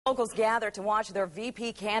Locals gather to watch their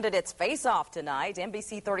VP candidates face off tonight.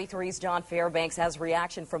 NBC 33's John Fairbanks has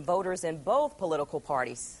reaction from voters in both political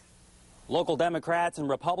parties. Local Democrats and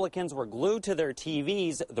Republicans were glued to their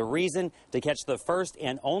TVs, the reason to catch the first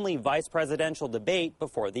and only vice presidential debate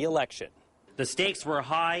before the election. The stakes were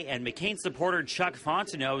high, and McCain supporter Chuck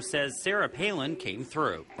Fontenot says Sarah Palin came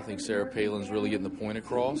through. I think Sarah Palin's really getting the point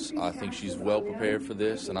across. I think she's well prepared for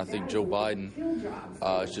this, and I think Joe Biden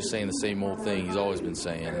is just saying the same old thing he's always been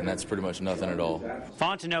saying, and that's pretty much nothing at all.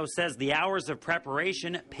 Fontenot says the hours of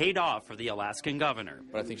preparation paid off for the Alaskan governor.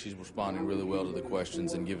 But I think she's responding really well to the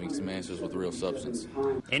questions and giving some answers with real substance.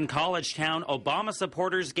 In College Town, Obama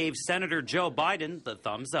supporters gave Senator Joe Biden the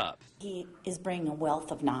thumbs up. He is bringing a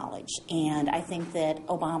wealth of knowledge, and I think that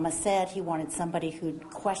Obama said he wanted somebody who'd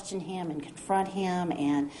question him and confront him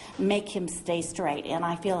and make him stay straight, and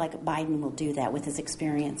I feel like Biden will do that with his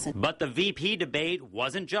experience. But the VP debate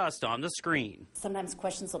wasn't just on the screen. Sometimes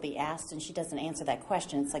questions will be asked and she doesn't answer that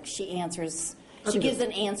question. It's like she gives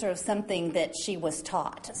an answer of something that she was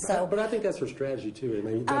taught. So, but I think that's her strategy too.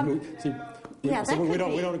 We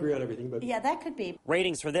don't agree on everything, but yeah, that could be.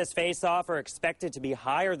 Ratings for this face-off are expected to be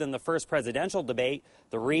higher than the first presidential debate.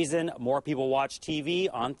 The reason: more people watch TV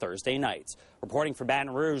on Thursday nights. Reporting from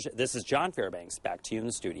Baton Rouge, this is John Fairbanks. Back to you in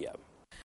the studio.